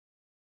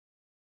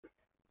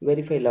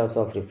Verify laws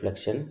of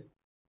reflection.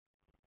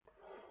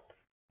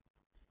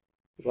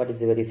 What is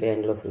the verify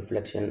angle of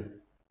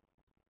reflection?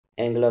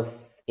 Angle of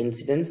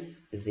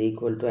incidence is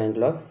equal to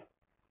angle of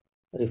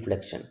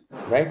reflection,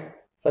 right?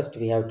 First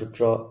we have to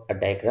draw a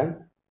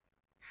diagram.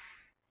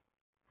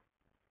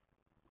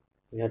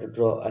 We have to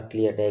draw a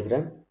clear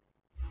diagram.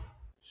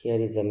 Here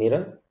is a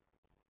mirror.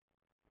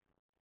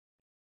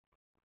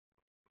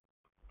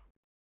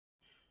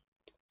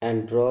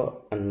 And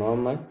draw a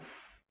normal.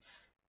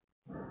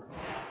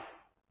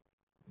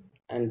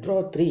 And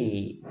draw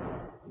three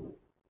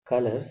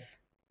colors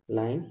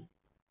line.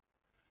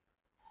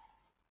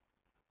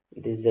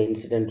 This is the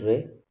incident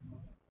ray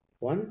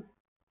 1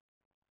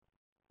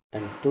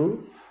 and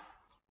 2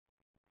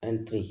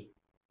 and 3,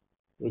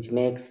 which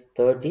makes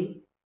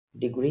 30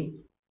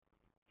 degree,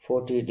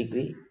 40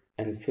 degree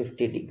and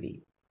 50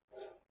 degree.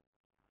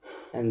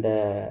 And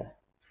the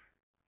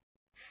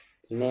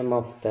name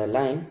of the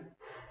line,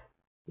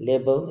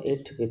 label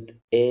it with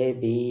A,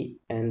 B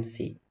and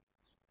C.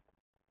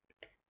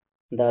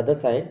 The other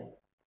side,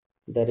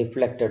 the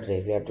reflected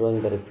ray. We are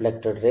drawing the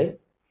reflected ray.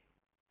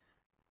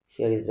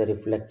 Here is the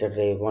reflected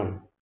ray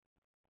 1,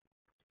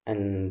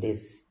 and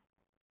this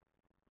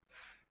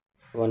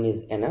one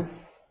is enough.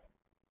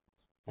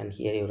 And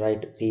here you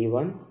write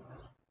P1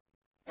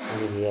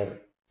 and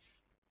here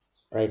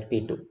write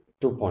P2,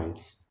 2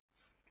 points.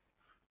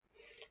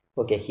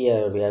 Okay,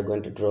 here we are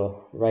going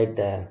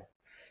to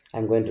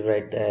I'm going to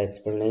write the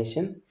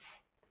explanation.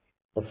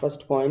 The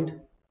first point,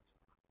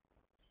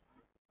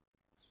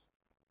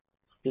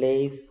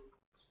 place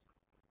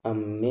a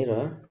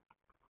mirror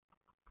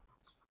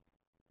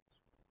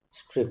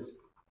strip,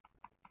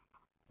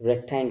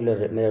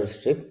 rectangular mirror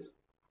strip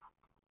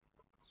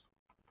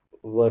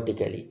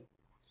vertically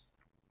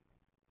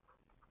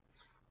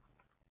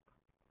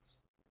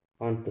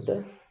onto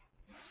the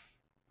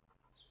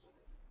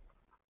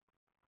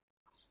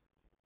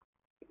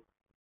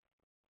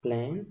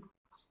plain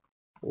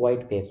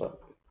white paper.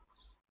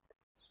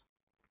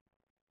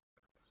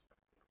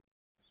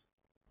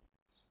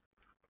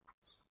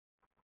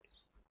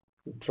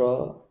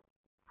 Draw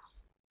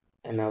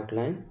an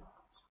outline.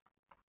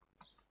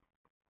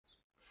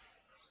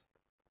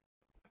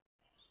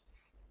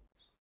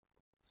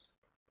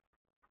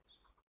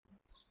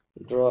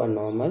 Draw a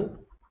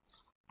normal.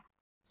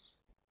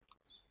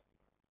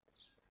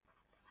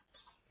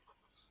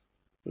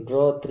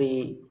 Draw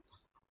three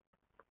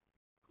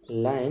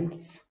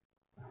lines.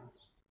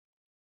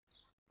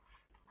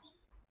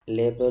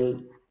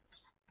 Label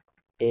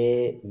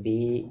A,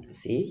 B,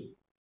 C,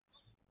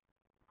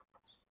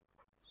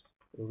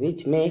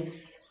 which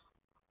makes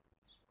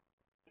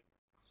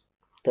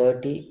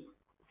 30,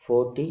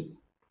 40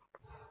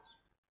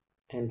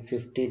 and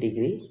 50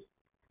 degree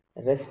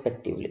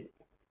respectively.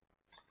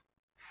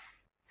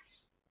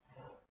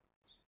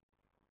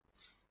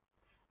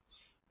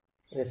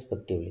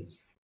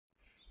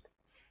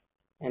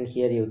 And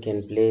here you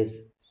can place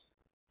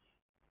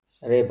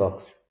ray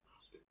box.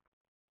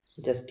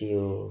 Just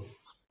you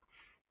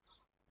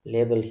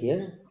label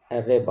here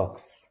a ray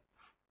box.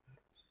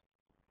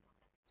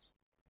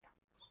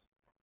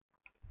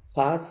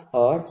 Pass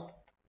or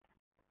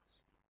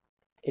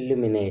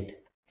illuminate.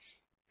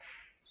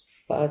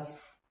 Pass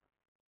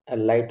a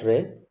light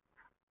ray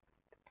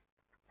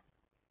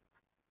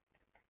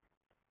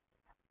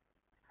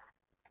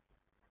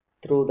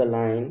through the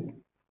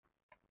line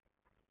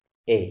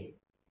A.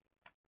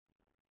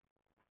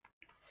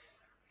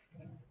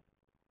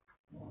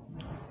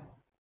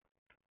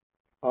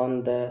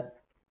 On the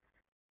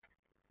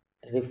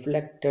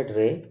reflected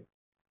ray,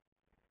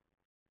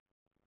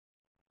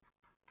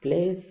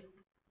 place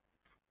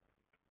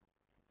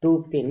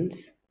 2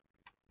 pins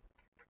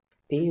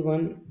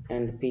P1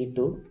 and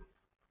P2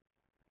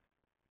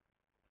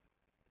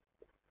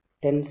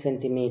 10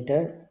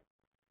 centimeter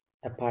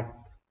apart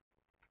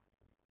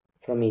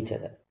from each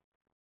other.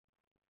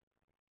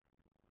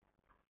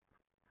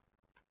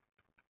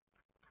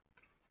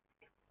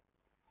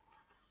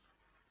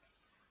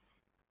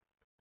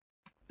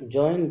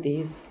 Join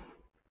these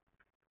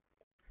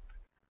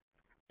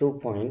 2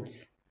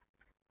 points.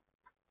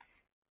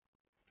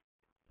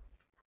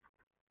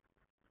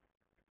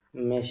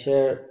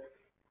 Measure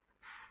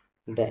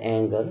the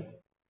angle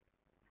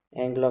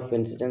of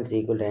incidence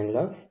equal to angle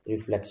of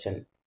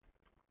reflection.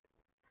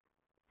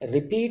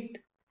 Repeat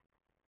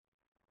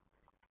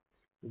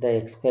the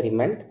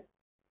experiment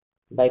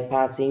by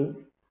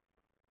passing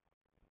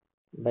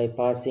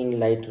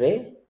light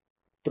ray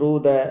through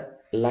the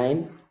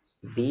line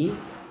B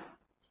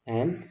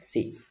and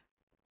C.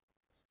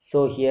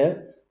 So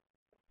here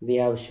we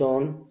have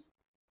shown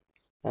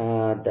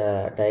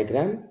the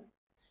diagram,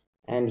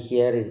 and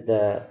here is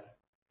the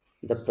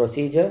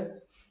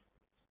procedure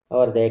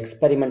or the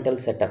experimental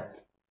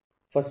setup.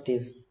 First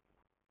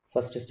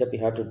step, you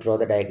have to draw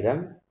the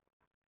diagram,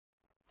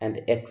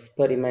 and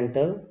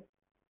experimental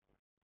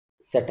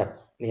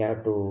setup. We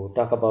have to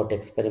talk about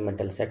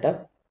experimental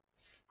setup,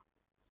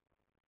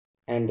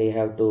 and you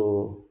have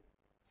to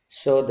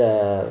show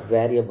the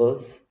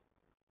variables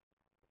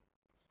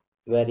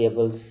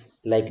variables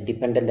like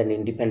dependent and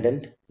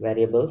independent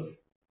variables.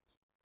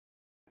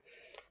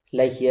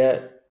 Like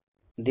here,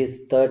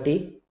 this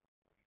 30,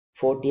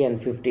 40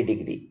 and 50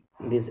 degree,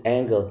 this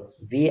angle,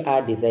 we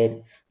are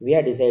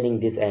deciding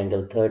this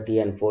angle 30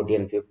 and 40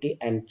 and 50,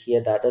 and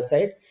here the other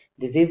side,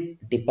 this is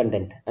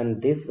dependent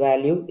and this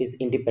value is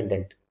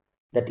independent.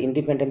 That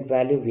independent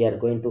value we are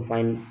going to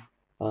find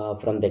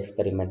from the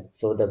experiment.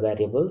 So the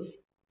variables,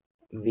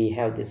 we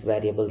have this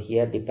variable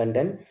here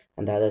dependent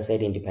and the other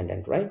side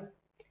independent, right?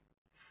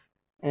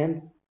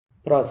 And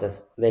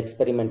process, the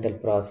experimental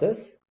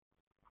process,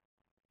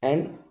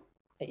 and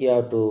you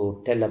have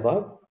to tell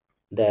about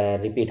the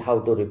repeat, how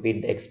to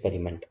repeat the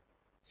experiment.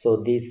 So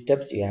these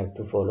steps you have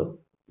to follow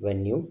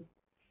when you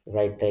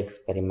write the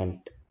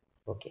experiment.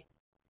 Okay.